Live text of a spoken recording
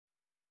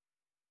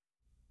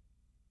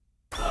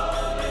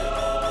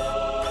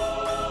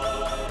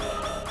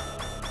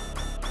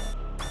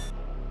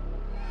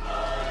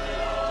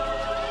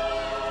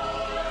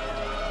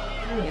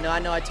I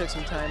know I took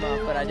some time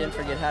off, but I didn't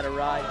forget how to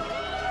ride.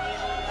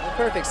 The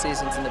perfect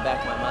season's in the back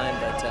of my mind,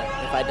 but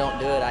if I don't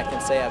do it, I can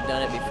say I've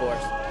done it before.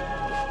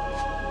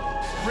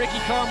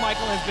 Ricky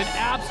Carmichael has been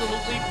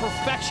absolutely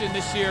perfection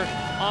this year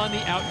on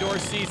the outdoor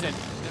season.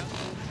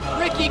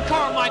 Ricky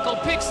Carmichael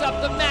picks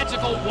up the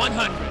magical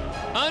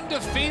 100.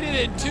 Undefeated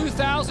in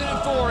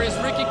 2004 is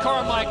Ricky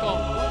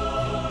Carmichael.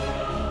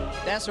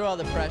 That's where all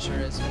the pressure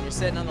is. When you're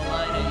sitting on the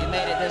line and you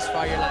made it this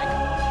far, you're like,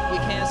 we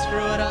can't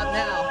screw it up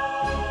now.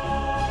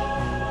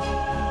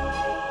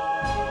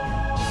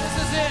 This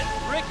is it.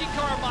 Ricky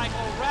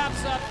Carmichael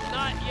wraps up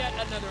not yet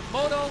another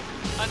moto,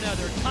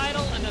 another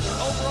title, another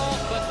overall,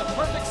 but the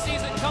perfect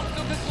season comes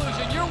to a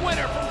conclusion. Your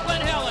winner from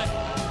Glen Helen,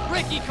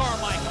 Ricky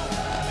Carmichael.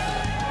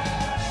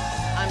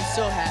 I'm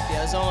so happy.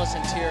 I was almost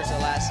in tears the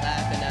last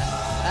lap, and I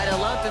had a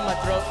lump in my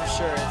throat for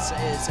sure.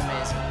 It's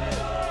amazing.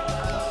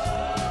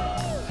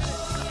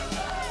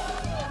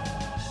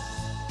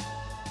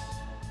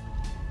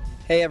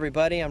 Hey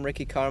everybody, I'm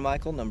Ricky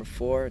Carmichael, number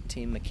 4,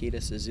 Team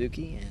Makita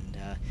Suzuki, and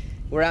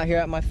we're out here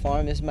at my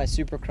farm. This is my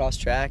Supercross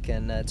track,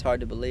 and it's hard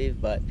to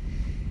believe, but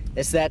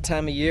it's that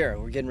time of year.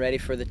 We're getting ready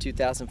for the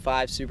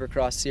 2005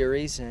 Supercross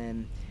Series,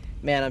 and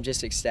man, I'm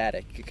just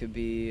ecstatic. It could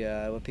be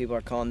what people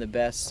are calling the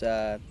best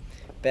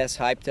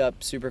hyped up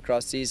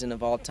Supercross season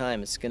of all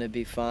time. It's going to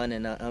be fun,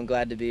 and I'm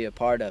glad to be a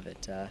part of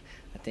it. I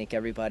think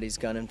everybody's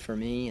gunning for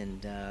me,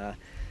 and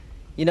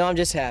you know, I'm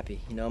just happy.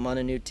 You know, I'm on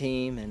a new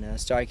team and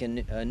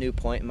starting a new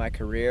point in my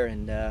career,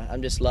 and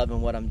I'm just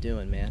loving what I'm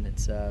doing, man.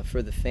 It's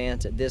for the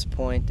fans at this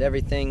point.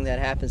 Everything that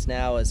happens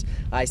now is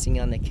icing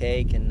on the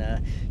cake,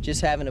 and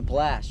just having a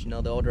blast. You know,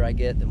 the older I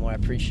get, the more I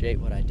appreciate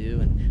what I do,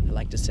 and I'd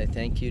like to say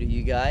thank you to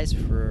you guys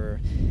for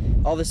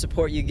all the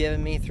support you've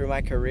given me through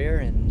my career,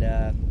 and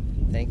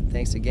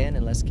thanks again,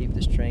 and let's keep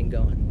this train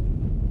going.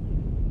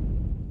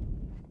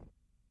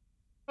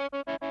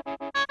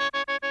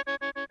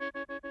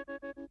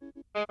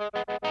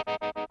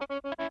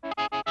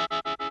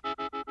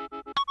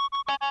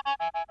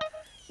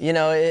 You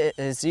know,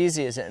 as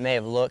easy as it may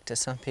have looked to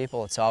some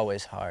people, it's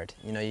always hard.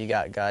 You know, you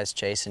got guys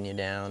chasing you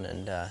down,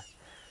 and I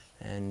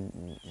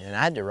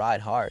had to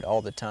ride hard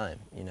all the time.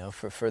 You know,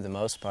 for the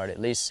most part, at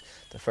least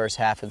the first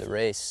half of the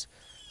race.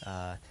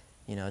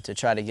 You know, to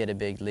try to get a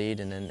big lead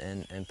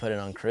and put it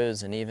on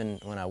cruise. And even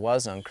when I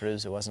was on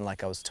cruise, it wasn't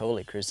like I was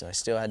totally cruising. I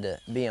still had to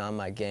be on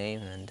my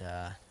game and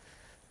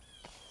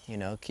you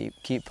know,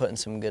 keep putting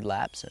some good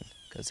laps in,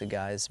 because the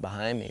guys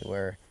behind me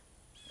were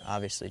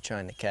obviously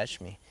trying to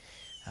catch me.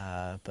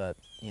 But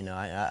you know,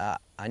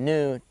 I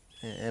knew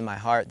in my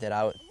heart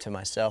that to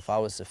myself I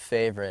was the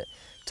favorite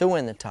to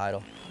win the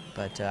title,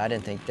 but I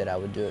didn't think that I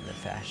would do it in the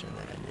fashion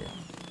that I did.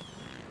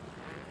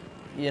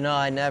 You know,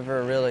 I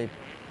never really,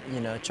 you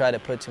know, try to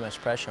put too much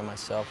pressure on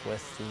myself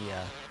with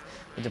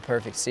the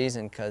perfect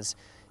season, because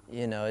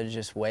you know, it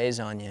just weighs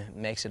on you,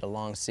 makes it a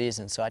long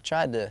season. So I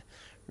tried to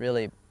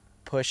really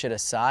push it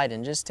aside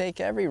and just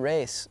take every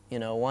race, you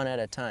know, one at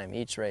a time.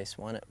 Each race,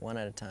 one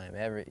at a time.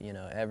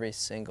 Every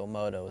single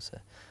moto is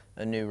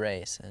a new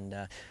race,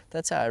 and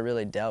that's how I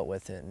really dealt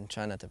with it, and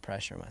try not to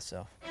pressure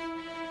myself.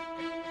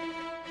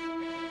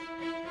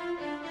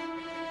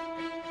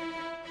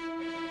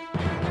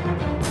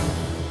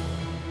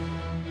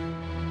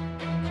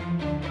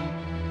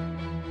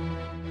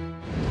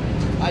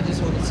 I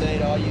just want to say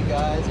to all you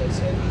guys, I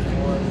said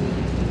before,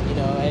 you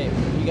know, hey,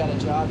 you got a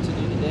job to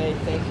do today.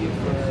 Thank you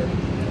for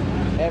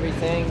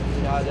everything.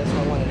 You know, that's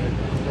why I wanted to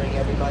bring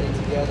everybody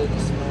together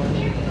this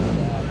morning.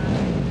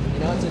 And you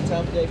know, it's a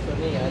tough day for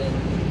me. I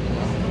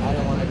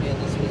didn't want to be in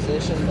this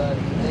position, but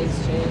things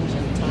change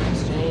and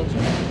times change.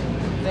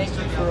 And thank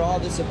you for all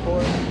the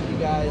support. You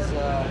guys,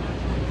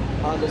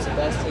 Honda's the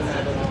best team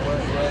I've ever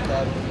worked with.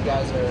 You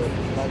guys are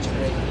a bunch of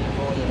great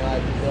people. You know,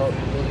 I've built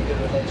really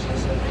good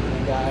relationships with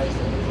you guys.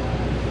 And,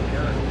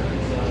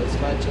 you know, as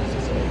much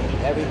as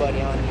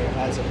everybody on here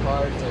has a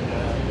part, and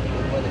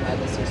we wouldn't have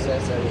the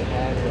success that we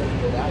had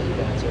without you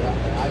guys, or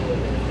I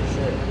wouldn't for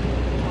sure.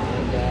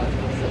 And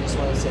I just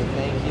want to say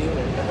thank you,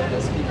 and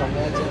let's keep our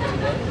heads up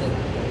today and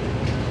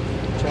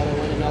try to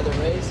win another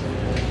race and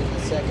get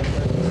the second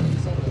perfect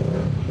season.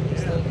 And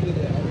just thank you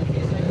to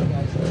everything that you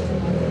guys do.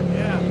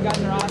 Yeah. You guys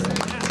are awesome.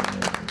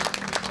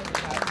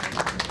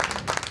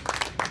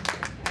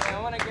 And I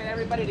want to get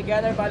everybody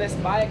together by this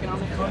bike, and I'll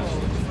make photos.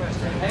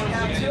 And we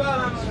have 2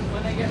 of them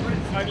when they get rid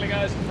of Ugly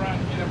guys in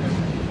front.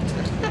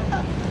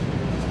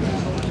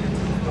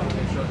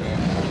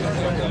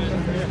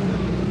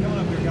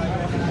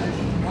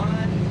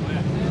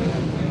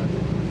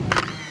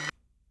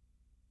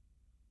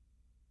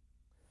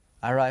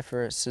 I ride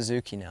for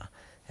Suzuki now,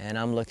 and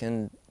I'm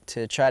looking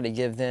to try to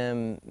give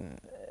them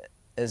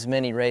as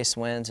many race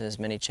wins, as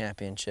many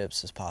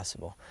championships as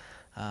possible.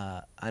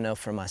 I know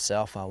for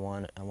myself, I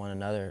want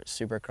another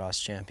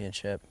Supercross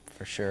championship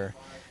for sure,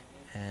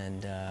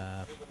 and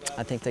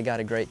I think they got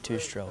a great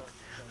two-stroke.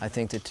 I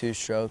think the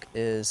two-stroke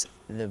is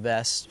the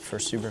best for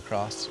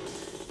Supercross,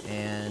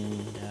 and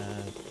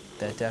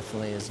that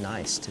definitely is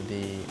nice to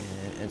be,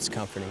 and it's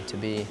comforting to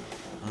be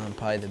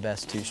probably the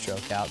best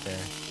two-stroke out there,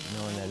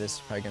 knowing that this is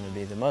probably going to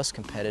be the most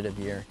competitive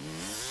year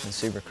in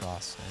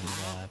Supercross,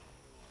 and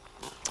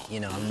you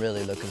know, I'm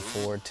really looking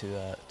forward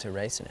to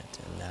racing it.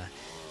 And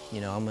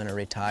you know, I'm going to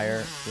retire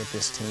with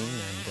this team,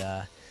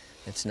 and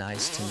it's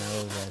nice to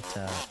know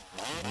that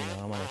you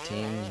know, I'm on a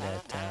team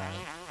that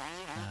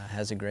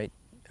has a great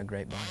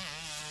bike.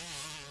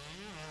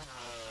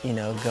 You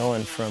know,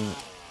 going from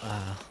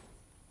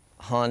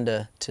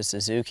Honda to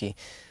Suzuki,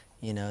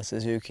 you know,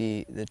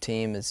 Suzuki, the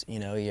team is, you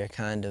know, you're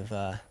kind of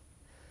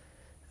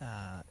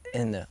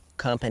in the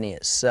company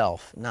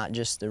itself, not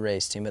just the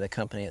race team, but the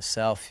company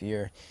itself.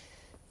 You're,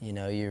 you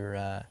know,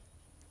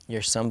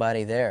 you're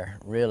somebody there,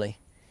 really,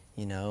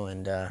 you know,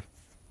 and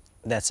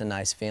that's a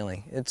nice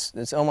feeling.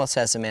 It's almost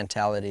has the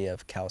mentality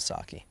of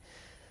Kawasaki.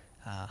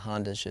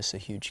 Honda's just a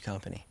huge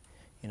company,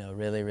 you know,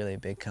 really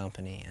big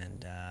company,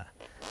 and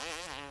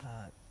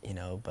you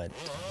know, but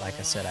like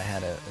I said, I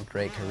had a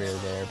great career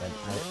there, but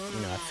you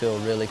know, I feel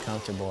really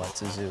comfortable at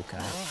Suzuka.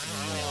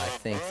 You know, I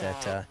think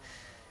that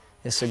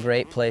it's a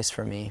great place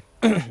for me.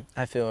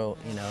 I feel,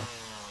 you know,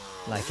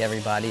 like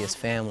everybody is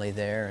family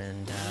there,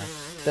 and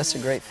that's a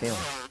great feeling.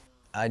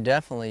 I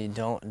definitely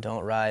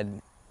don't ride,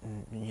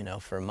 you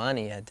know, for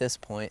money at this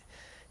point.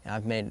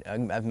 I've made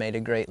a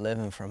great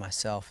living for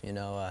myself, you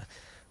know,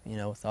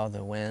 with all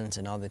the wins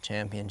and all the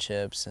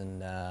championships,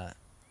 and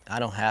I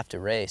don't have to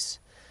race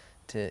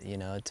to, you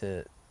know,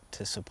 to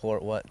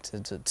support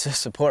to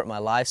support my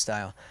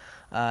lifestyle.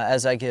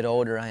 As I get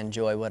older, I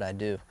enjoy what I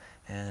do,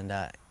 and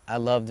I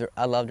love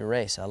to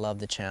race. I love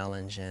the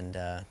challenge, and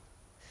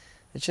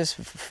it's just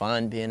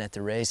fun being at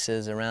the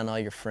races around all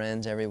your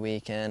friends every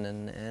weekend,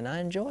 and I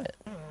enjoy it.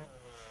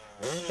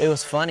 It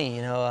was funny,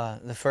 you know,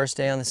 the first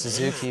day on the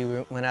Suzuki,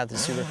 we went out to the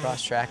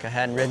Supercross track. I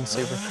hadn't ridden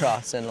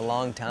Supercross in a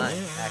long time,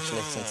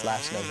 actually since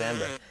last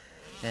November.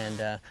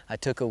 And I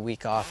took a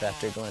week off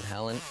after Glen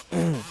Helen.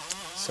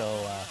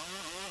 So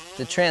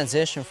the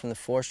transition from the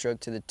 4-stroke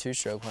to the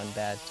 2-stroke wasn't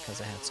bad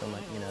because I had so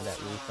much, you know, that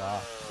week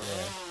off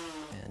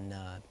there. And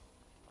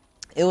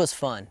it was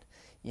fun.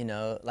 You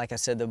know, like I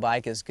said, the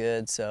bike is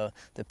good, so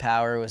the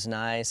power was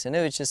nice, and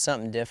it was just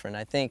something different.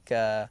 I think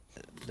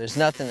there's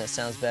nothing that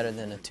sounds better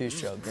than a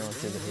 2-stroke going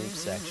through the hoop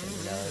section.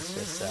 You know, it's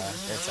just,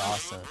 it's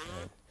awesome.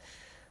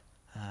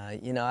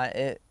 And, you know,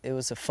 it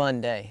was a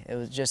fun day. It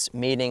was just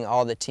meeting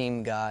all the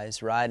team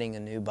guys, riding a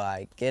new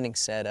bike, getting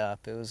set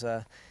up. It was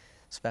a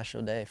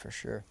special day for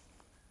sure.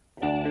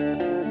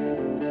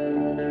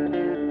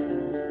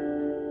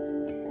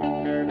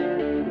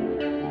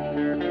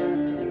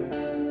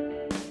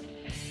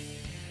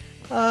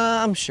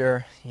 I'm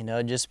sure, you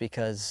know, just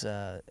because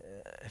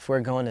if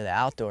we're going to the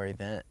outdoor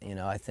event, you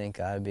know, I think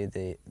I'd be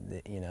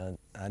you know,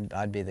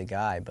 I'd be the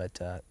guy.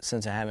 But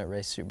since I haven't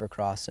raced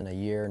Supercross in a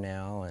year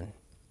now, and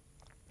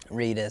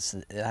Reed has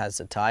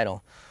the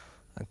title,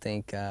 I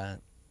think,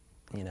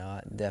 you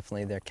know,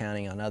 definitely they're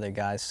counting on other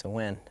guys to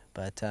win.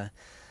 But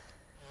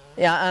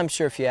yeah, I'm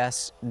sure if you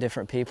ask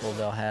different people,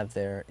 they'll have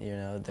their, you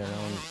know, their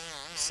own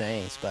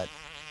sayings. But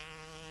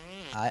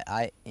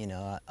you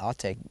know, I'll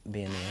take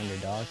being the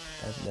underdog.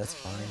 That's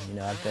fine. You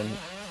know, I've been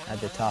at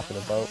the top of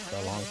the boat for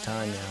a long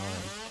time now,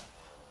 and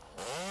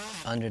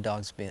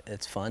underdogs,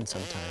 it's fun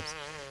sometimes.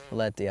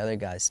 Let the other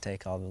guys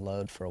take all the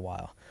load for a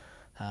while.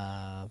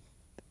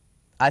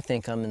 I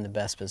think I'm in the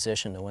best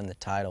position to win the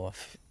title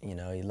if, you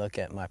know, you look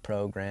at my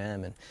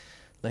program and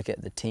look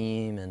at the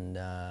team, and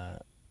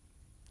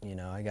you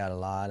know, I got a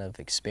lot of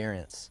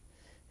experience,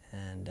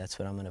 and that's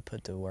what I'm going to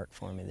put to work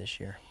for me this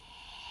year.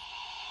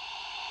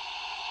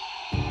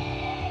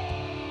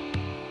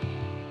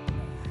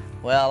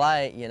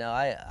 Well, you know,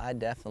 I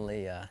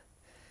definitely,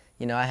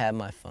 you know, I have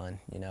my fun.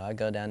 You know, I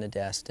go down to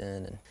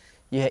Destin, and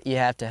you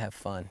have to have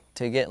fun.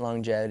 To get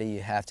longevity,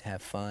 you have to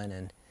have fun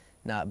and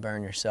not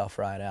burn yourself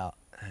right out.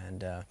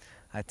 And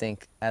I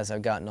think as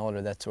I've gotten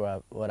older, that's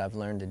what I've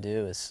learned to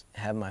do, is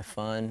have my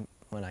fun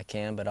when I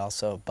can, but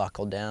also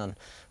buckle down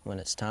when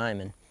it's time.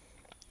 And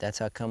that's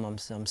how come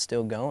I'm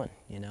still going.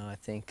 You know, I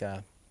think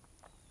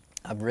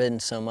I've ridden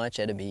so much,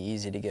 it'd be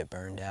easy to get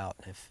burned out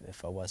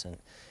if I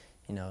wasn't,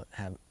 you know,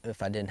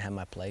 if I didn't have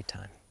my play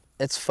time.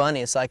 It's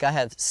funny, it's like I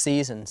have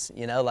seasons,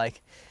 you know,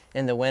 like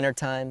in the winter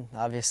time,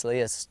 obviously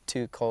it's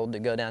too cold to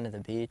go down to the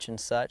beach and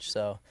such,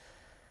 so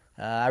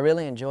I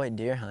really enjoy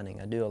deer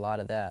hunting. I do a lot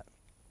of that,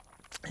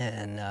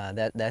 and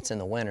that's in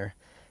the winter.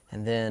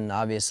 And then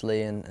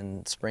obviously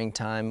in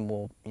springtime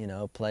we'll, you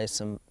know, play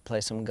some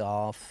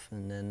golf,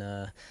 and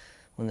then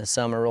when the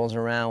summer rolls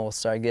around, we'll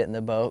start getting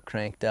the boat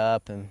cranked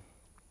up and,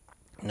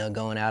 you know,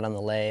 going out on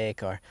the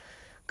lake or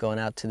going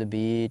out to the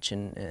beach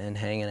and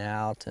hanging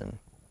out. And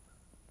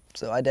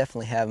so I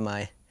definitely have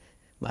my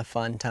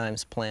fun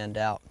times planned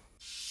out.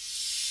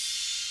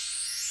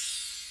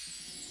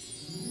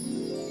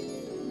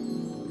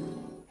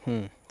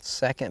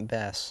 Second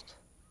best.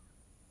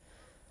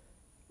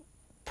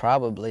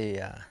 Probably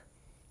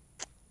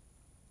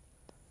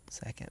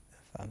second.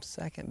 If I'm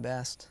second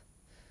best,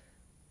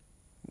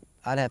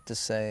 I'd have to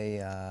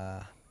say,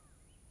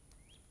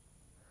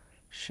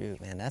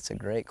 shoot, man, that's a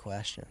great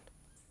question.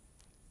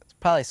 It's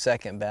probably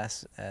second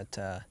best at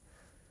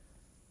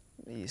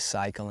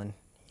cycling.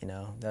 You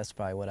know, that's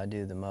probably what I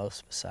do the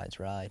most besides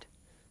ride.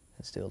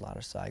 Just do a lot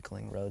of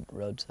cycling,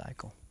 road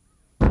cycle.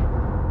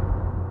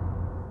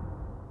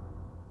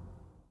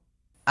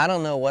 I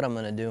don't know what I'm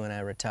going to do when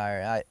I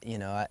retire.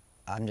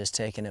 I'm just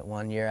taking it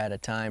 1 year at a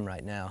time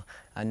right now.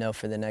 I know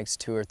for the next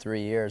 2 or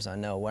 3 years, I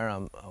know where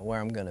I'm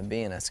going to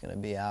be, and that's going to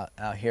be out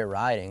here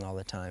riding all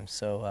the time.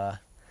 So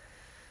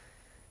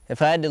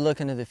if I had to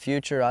look into the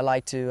future, I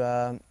like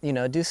to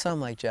do something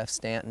like Jeff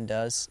Stanton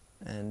does,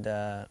 and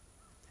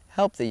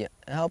help the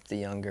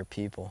younger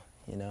people.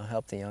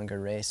 Help the younger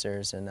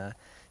racers, and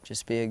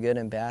just be a good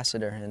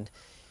ambassador,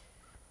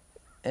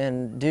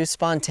 and do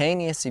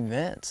spontaneous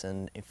events.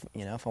 And if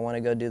I want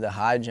to go do the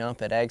high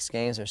jump at X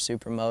Games or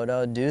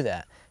Supermoto, do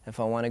that.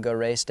 If I want to go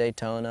race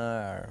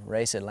Daytona or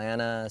race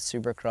Atlanta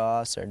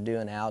Supercross or do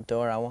an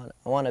outdoor, I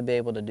want to be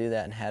able to do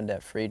that and have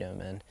that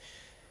freedom.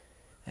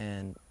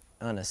 And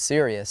on a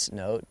serious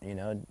note,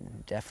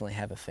 definitely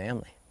have a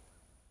family.